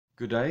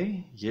Good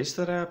day.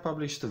 Yesterday I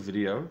published a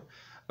video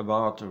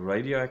about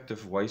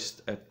radioactive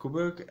waste at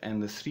Coburg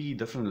and the 3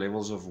 different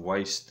levels of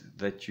waste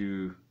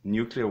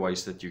nuclear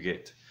waste that you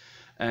get.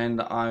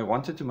 And I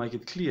wanted to make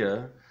it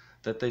clear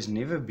that there's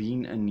never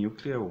been a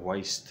nuclear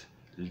waste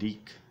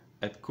leak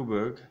at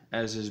Coburg,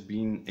 as has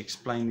been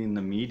explained in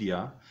the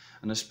media,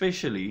 and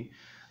especially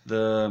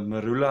the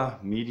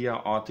Maroela Media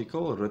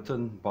article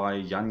written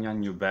by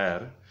Jan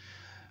Joubert.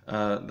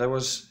 That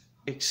was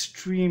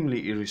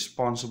extremely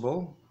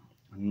irresponsible,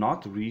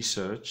 not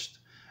researched,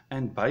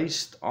 and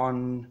based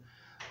on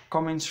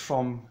comments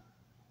from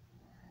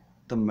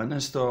the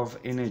Minister of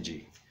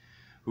Energy,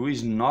 who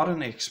is not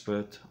an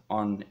expert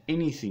on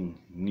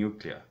anything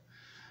nuclear.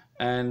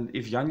 And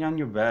if Jan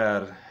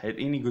Joubert had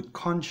any good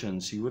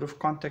conscience, he would have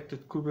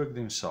contacted Coburg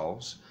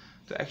themselves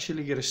to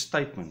actually get a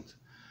statement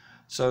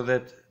so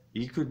that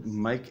he could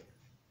make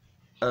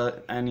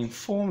an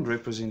informed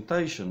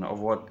representation of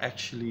what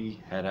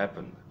actually had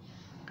happened.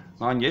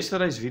 Now, in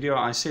yesterday's video,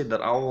 I said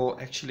that I will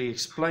actually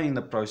explain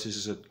the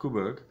processes at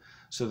Coburg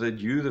so that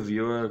you, the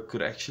viewer,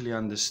 could actually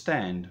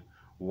understand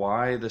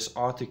why this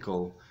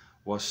article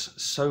was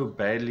so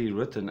badly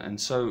written and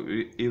so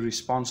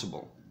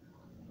irresponsible.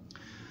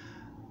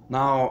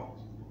 Now,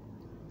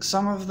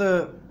 some of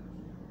the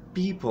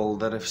people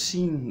that have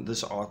seen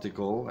this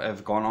article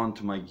have gone on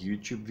to make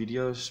YouTube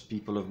videos.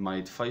 People have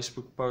made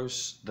Facebook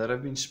posts that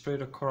have been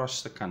spread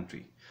across the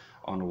country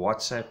on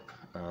WhatsApp,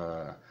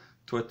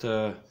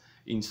 Twitter,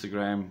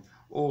 Instagram,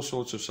 all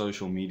sorts of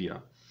social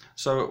media.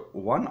 So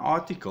one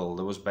article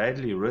that was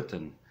badly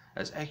written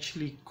has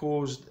actually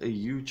caused a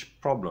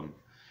huge problem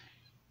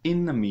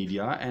in the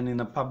media and in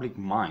the public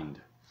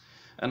mind.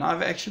 And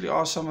I've actually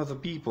asked some of the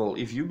people,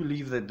 if you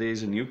believe that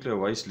there's a nuclear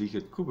waste leak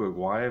at Coburg,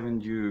 why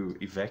haven't you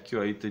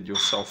evacuated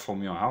yourself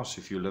from your house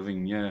if you're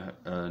living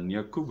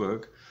near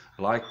Coburg,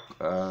 like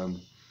the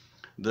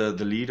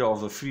leader of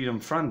the Freedom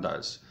Front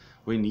does,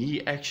 when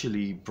he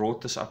actually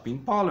brought this up in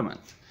Parliament?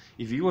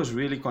 If he was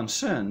really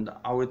concerned,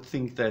 I would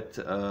think that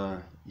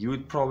he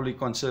would probably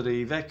consider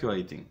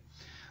evacuating.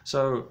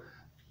 So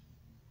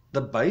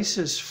the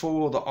basis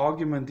for the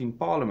argument in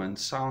Parliament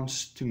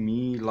sounds to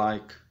me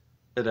like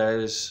it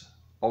has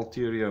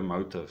ulterior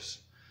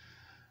motives.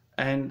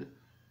 And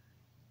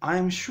I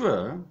am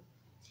sure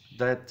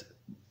that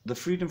the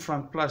Freedom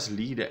Front Plus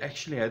leader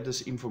actually had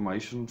this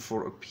information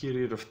for a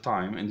period of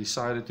time and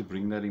decided to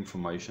bring that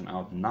information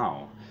out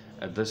now,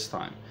 at this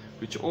time,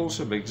 which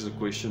also begs the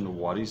question,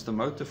 what is the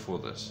motive for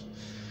this?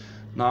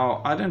 Now,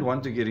 I don't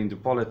want to get into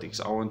politics,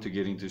 I want to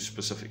get into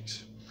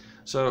specifics.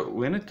 So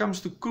when it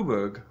comes to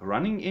Coburg,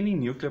 running any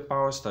nuclear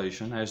power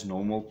station has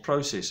normal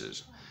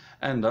processes.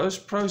 And those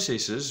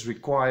processes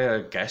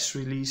require gas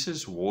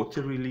releases,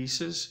 water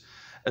releases.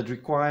 It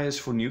requires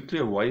for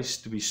nuclear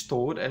waste to be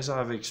stored, as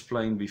I've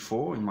explained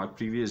before in my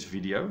previous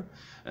video.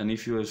 And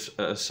if you're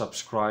a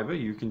subscriber,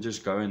 you can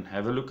just go and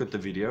have a look at the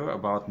video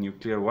about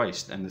nuclear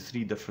waste and the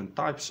 3 different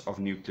types of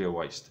nuclear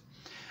waste.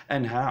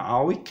 And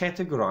how we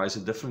categorize the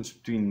difference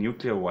between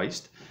nuclear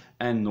waste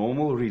and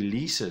normal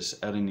releases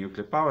at a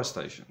nuclear power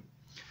station.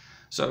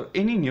 So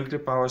any nuclear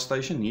power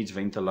station needs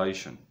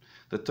ventilation.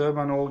 The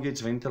turbine hall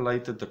gets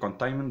ventilated, the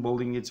containment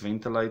building gets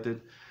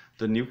ventilated,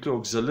 the nuclear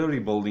auxiliary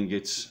building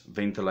gets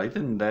ventilated,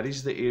 and that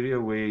is the area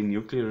where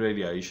nuclear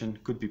radiation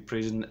could be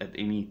present at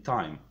any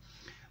time.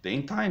 The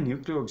entire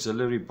nuclear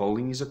auxiliary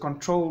building is a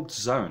controlled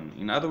zone.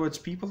 In other words,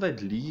 people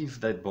that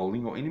leave that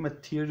building or any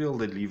material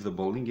that leave the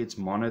building gets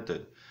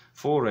monitored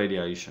for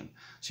radiation.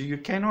 So you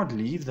cannot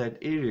leave that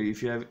area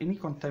if you have any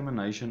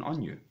contamination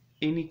on you.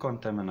 Any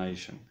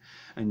contamination,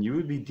 and you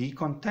would be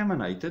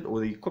decontaminated,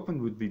 or the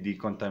equipment would be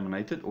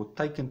decontaminated or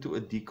taken to a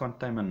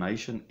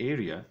decontamination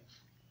area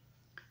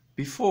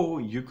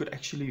before you could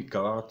actually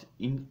go out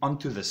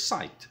onto the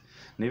site,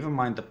 never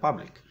mind the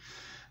public.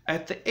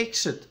 At the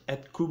exit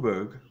at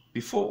Coburg,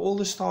 before all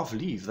the staff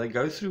leave, they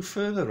go through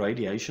further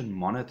radiation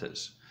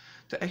monitors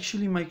to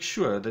actually make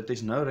sure that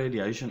there's no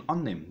radiation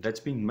on them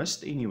that's been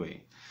missed anywhere.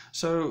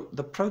 So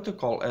the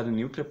protocol at a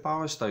nuclear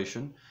power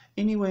station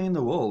anywhere in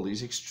the world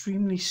is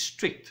extremely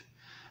strict,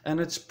 and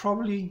it's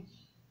probably,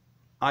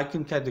 I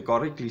can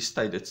categorically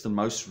state, it's the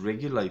most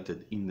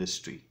regulated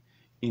industry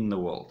in the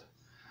world.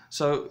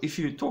 So if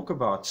you talk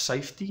about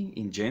safety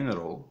in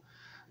general,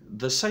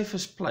 the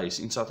safest place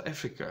in South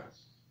Africa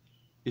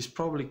is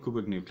probably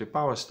Coburg Nuclear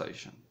Power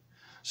Station.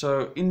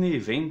 So in the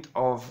event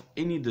of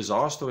any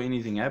disaster or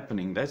anything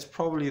happening, that's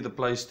probably the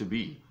place to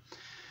be.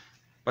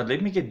 But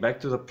let me get back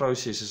to the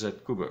processes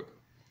at Coburg.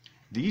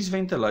 These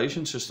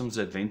ventilation systems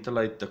that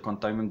ventilate the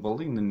containment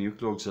building, the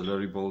nuclear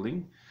auxiliary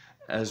building,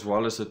 as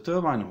well as the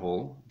turbine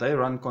hall, they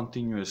run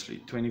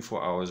continuously,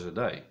 24 hours a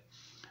day.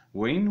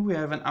 When we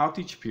have an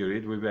outage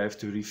period where we have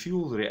to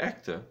refuel the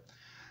reactor,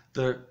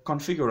 the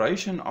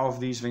configuration of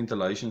these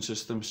ventilation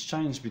systems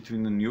change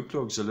between the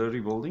nuclear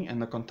auxiliary building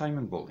and the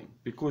containment building,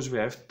 because we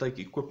have to take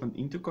equipment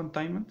into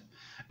containment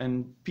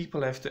and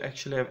people have to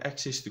actually have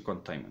access to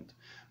containment.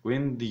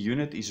 When the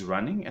unit is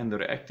running and the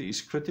reactor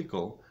is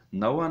critical,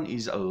 No one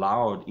is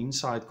allowed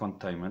inside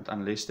containment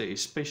unless there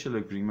is special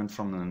agreement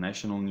from the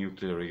National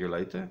Nuclear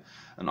Regulator,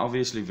 and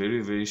obviously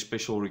very, very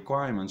special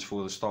requirements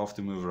for the staff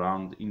to move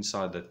around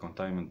inside that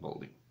containment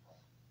building.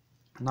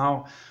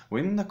 Now,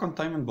 when the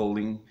containment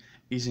building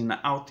is in an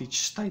outage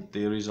state,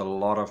 there is a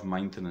lot of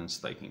maintenance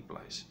taking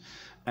place.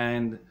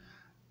 And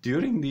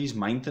during these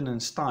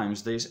maintenance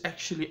times, there's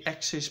actually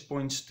access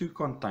points to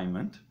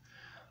containment,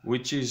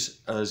 which is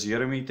a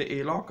 0-meter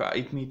airlock, a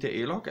 8-meter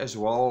airlock, as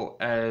well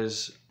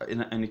as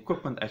an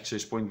equipment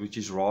access point, which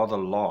is rather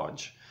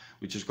large,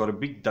 which has got a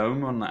big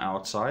dome on the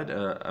outside,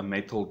 a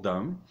metal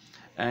dome,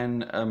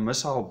 and a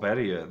missile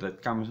barrier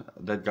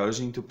that goes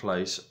into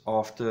place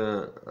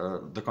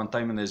after the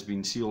containment has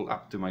been sealed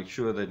up to make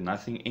sure that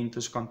nothing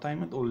enters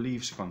containment or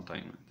leaves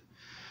containment.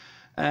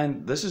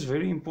 And this is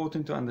very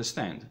important to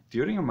understand.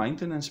 During a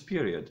maintenance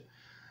period,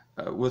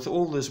 with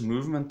all this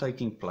movement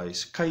taking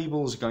place,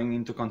 cables going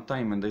into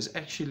containment, there's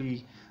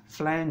actually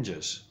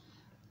flanges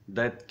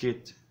that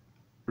get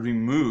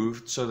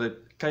removed so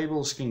that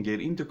cables can get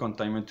into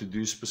containment to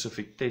do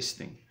specific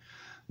testing.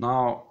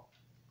 Now,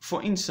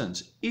 for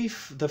instance,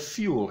 if the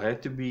fuel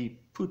had to be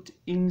put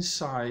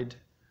inside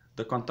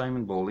the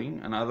containment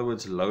building, in other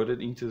words,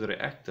 loaded into the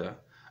reactor,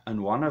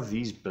 and one of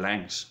these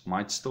blanks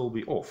might still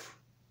be off,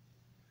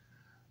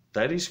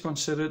 that is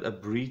considered a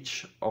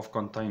breach of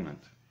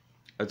containment.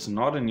 It's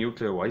not a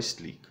nuclear waste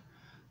leak,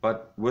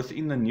 but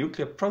within the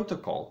nuclear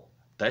protocol,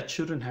 that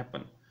shouldn't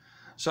happen.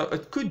 So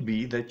it could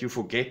be that you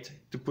forget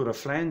to put a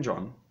flange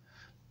on.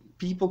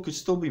 People could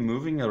still be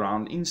moving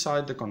around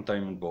inside the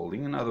containment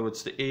building. In other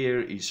words, the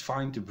air is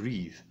fine to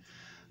breathe.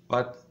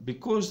 But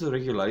because the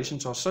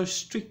regulations are so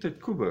strict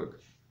at Coburg,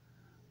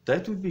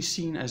 that would be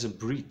seen as a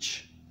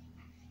breach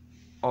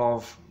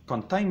of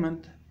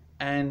containment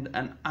and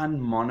an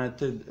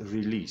unmonitored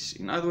release.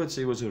 In other words,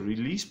 there was a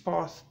release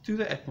path to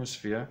the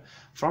atmosphere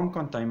from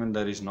containment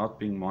that is not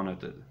being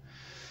monitored.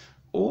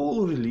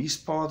 All release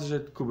paths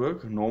at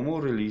Coburg,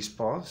 normal release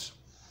paths,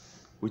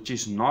 which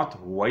is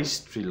not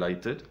waste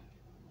related,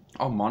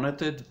 are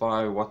monitored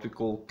by what we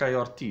call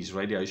KRTs,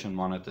 radiation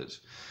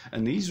monitors.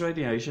 And these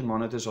radiation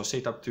monitors are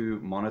set up to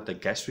monitor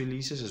gas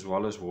releases as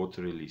well as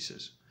water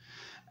releases.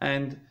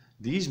 And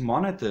these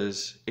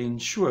monitors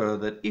ensure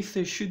that if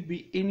there should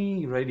be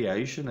any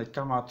radiation that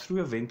come out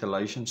through a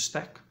ventilation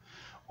stack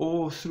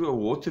or through a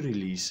water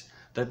release,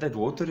 that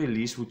water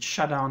release would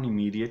shut down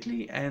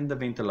immediately and the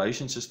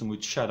ventilation system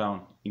would shut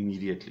down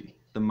immediately,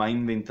 the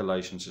main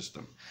ventilation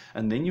system.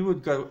 And then you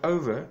would go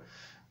over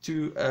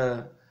to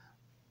a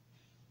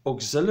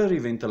auxiliary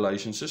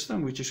ventilation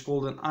system, which is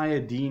called an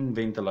iodine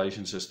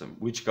ventilation system,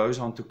 which goes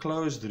on to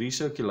closed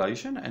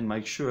recirculation and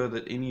make sure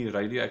that any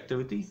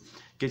radioactivity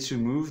gets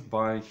removed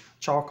by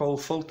charcoal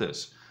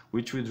filters,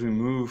 which would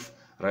remove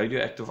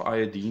radioactive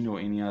iodine or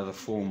any other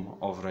form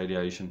of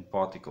radiation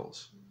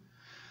particles.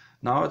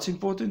 Now, it's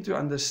important to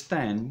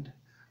understand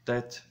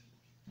that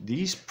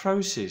these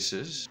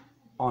processes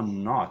are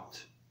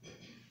not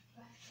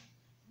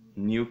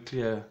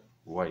nuclear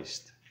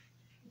waste.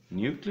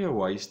 Nuclear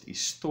waste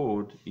is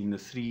stored in the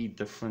 3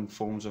 different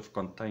forms of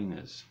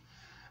containers,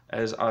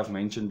 as I've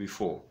mentioned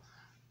before: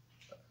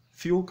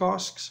 fuel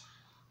casks,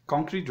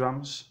 concrete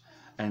drums,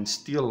 and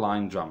steel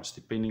line drums,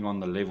 depending on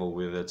the level,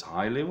 whether it's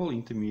high level,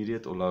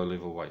 intermediate, or low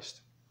level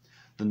waste.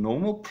 The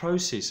normal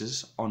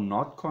processes are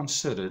not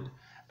considered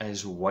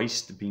as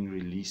waste being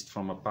released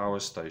from a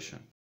power station.